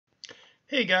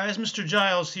Hey guys, Mr.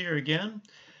 Giles here again.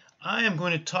 I am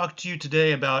going to talk to you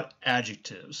today about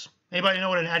adjectives. Anybody know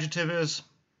what an adjective is?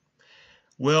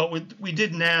 Well, we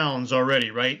did nouns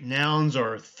already, right? Nouns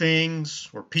are things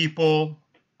or people,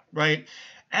 right?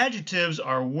 Adjectives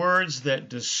are words that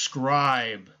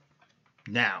describe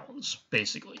nouns,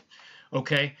 basically.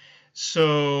 Okay,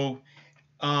 so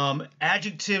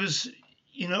adjectives,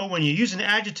 when you use an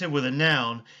adjective with a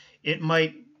noun, it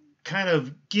might kind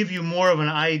of give you more of an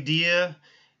idea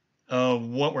of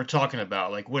what we're talking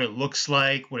about, like what it looks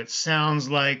like, what it sounds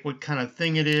like, what kind of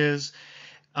thing it is.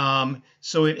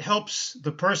 So it helps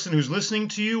the person who's listening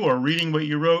to you or reading what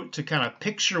you wrote to kind of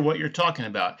picture what you're talking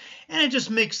about. And it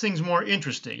just makes things more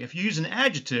interesting. If you use an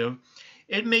adjective,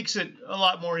 it makes it a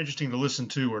lot more interesting to listen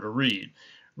to or to read,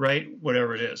 right?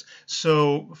 Whatever it is.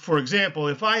 So, for example,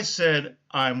 if I said,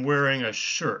 I'm wearing a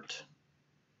shirt.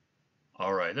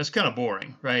 All right, that's kind of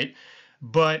boring, right?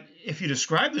 But if you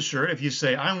describe the shirt, if you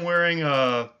say, I'm wearing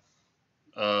a,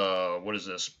 what is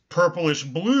this, purplish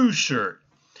blue shirt,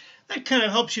 that kind of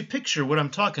helps you picture what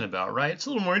I'm talking about, right? It's a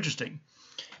little more interesting.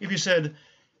 If you said,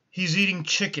 he's eating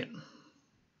chicken,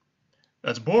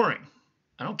 that's boring.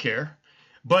 I don't care.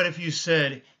 But if you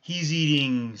said, he's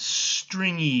eating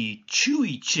stringy,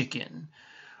 chewy chicken,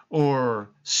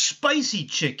 or spicy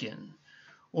chicken,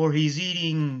 or he's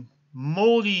eating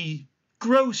moldy,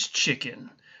 gross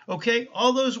chicken, okay,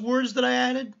 all those words that I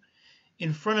added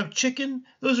in front of chicken,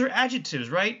 those are adjectives,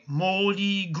 right?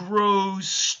 Moldy, gross,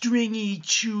 stringy,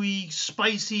 chewy,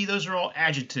 spicy, those are all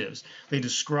adjectives. They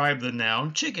describe the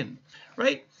noun chicken,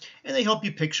 right? And they help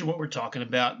you picture what we're talking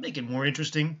about, make it more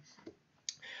interesting.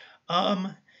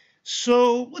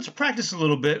 So let's practice a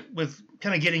little bit with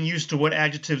kind of getting used to what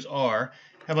adjectives are.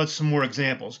 How about some more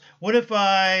examples? What if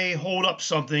I hold up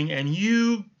something and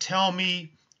you tell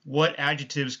me what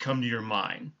adjectives come to your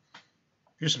mind?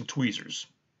 Here's some tweezers.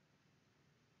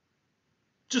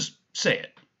 Just say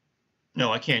it.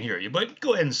 No, I can't hear you, but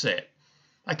go ahead and say it.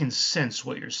 I can sense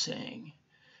what you're saying.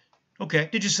 Okay,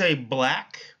 did you say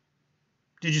black?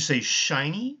 Did you say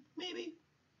shiny, maybe?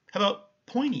 How about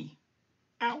pointy?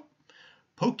 Ow.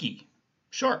 Pokey,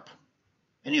 sharp.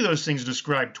 Any of those things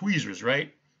describe tweezers,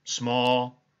 right?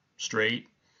 Small, straight,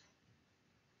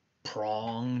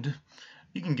 pronged.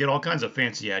 You can get all kinds of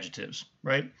fancy adjectives,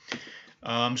 right?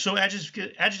 So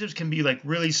adjectives can be like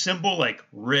really simple, like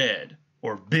red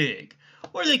or big,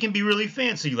 or they can be really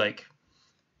fancy, like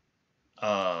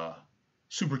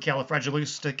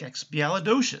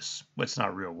supercalifragilisticexpialidocious. That's not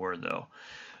a real word, though.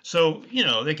 So,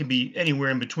 they can be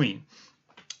anywhere in between.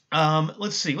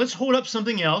 Let's see. Let's hold up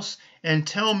something else and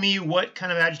tell me what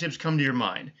kind of adjectives come to your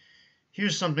mind.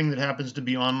 Here's something that happens to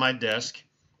be on my desk.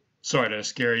 Sorry, did I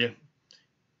scare you?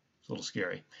 It's a little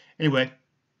scary. Anyway,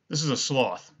 this is a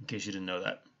sloth, in case you didn't know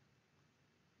that.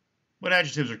 What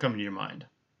adjectives are coming to your mind?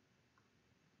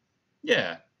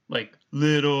 Yeah, like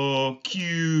little,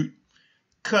 cute,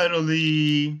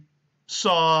 cuddly,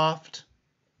 soft,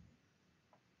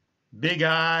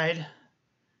 big-eyed.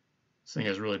 This thing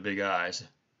has really big eyes.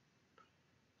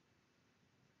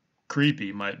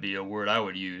 Creepy might be a word I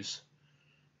would use.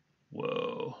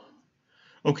 Whoa.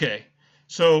 Okay,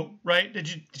 so, right, did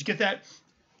you get that?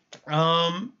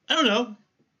 I don't know.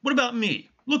 What about me?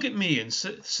 Look at me and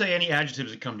say any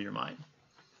adjectives that come to your mind.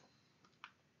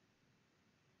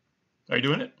 Are you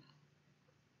doing it?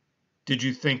 Did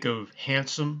you think of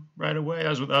handsome right away?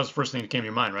 That was the first thing that came to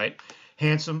your mind, right?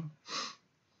 Handsome,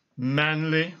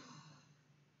 manly,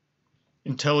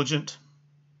 intelligent,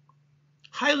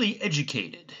 highly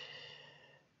educated,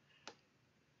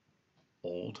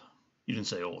 old. You didn't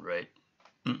say old, right?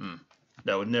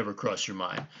 That would never cross your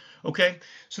mind. Okay,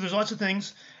 so there's lots of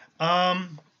things.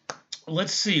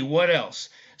 Let's see, what else?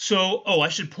 So, I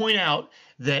should point out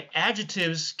that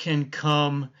adjectives can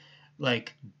come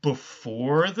like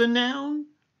before the noun.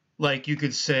 Like you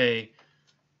could say,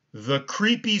 the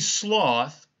creepy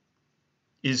sloth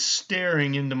is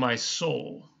staring into my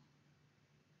soul.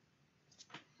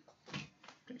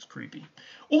 It's creepy.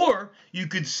 Or you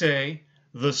could say,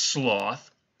 the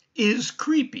sloth is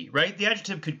creepy, right? The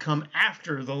adjective could come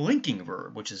after the linking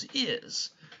verb, which is is.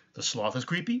 The sloth is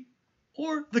creepy,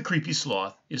 or the creepy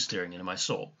sloth is staring into my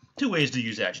soul. Two ways to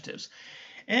use adjectives.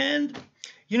 And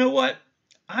you know what?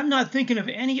 I'm not thinking of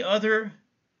any other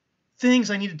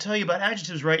things I need to tell you about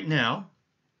adjectives right now.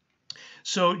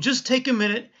 So just take a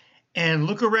minute and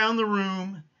look around the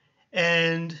room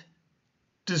and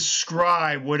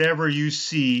describe whatever you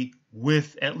see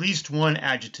with at least one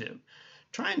adjective.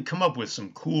 Try and come up with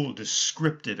some cool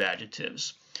descriptive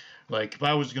adjectives. Like if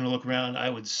I was going to look around, I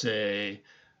would say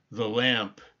the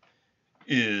lamp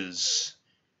is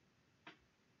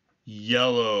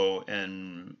yellow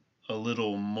and a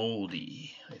little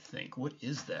moldy, I think. What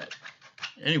is that?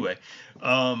 Anyway,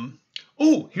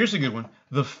 oh, here's a good one.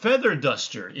 The feather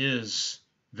duster is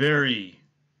very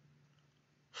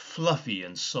fluffy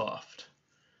and soft.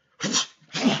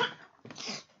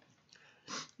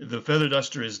 The feather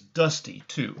duster is dusty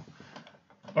too.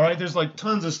 All right, there's like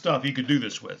tons of stuff you could do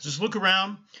this with. Just look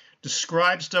around,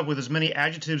 describe stuff with as many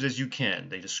adjectives as you can.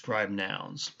 They describe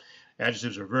nouns.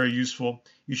 Adjectives are very useful.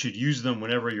 You should use them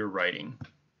whenever you're writing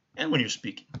and when you're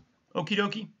speaking. Okie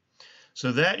dokie.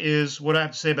 So that is what I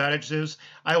have to say about adjectives.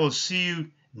 I will see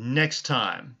you next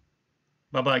time.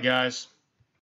 Bye-bye, guys.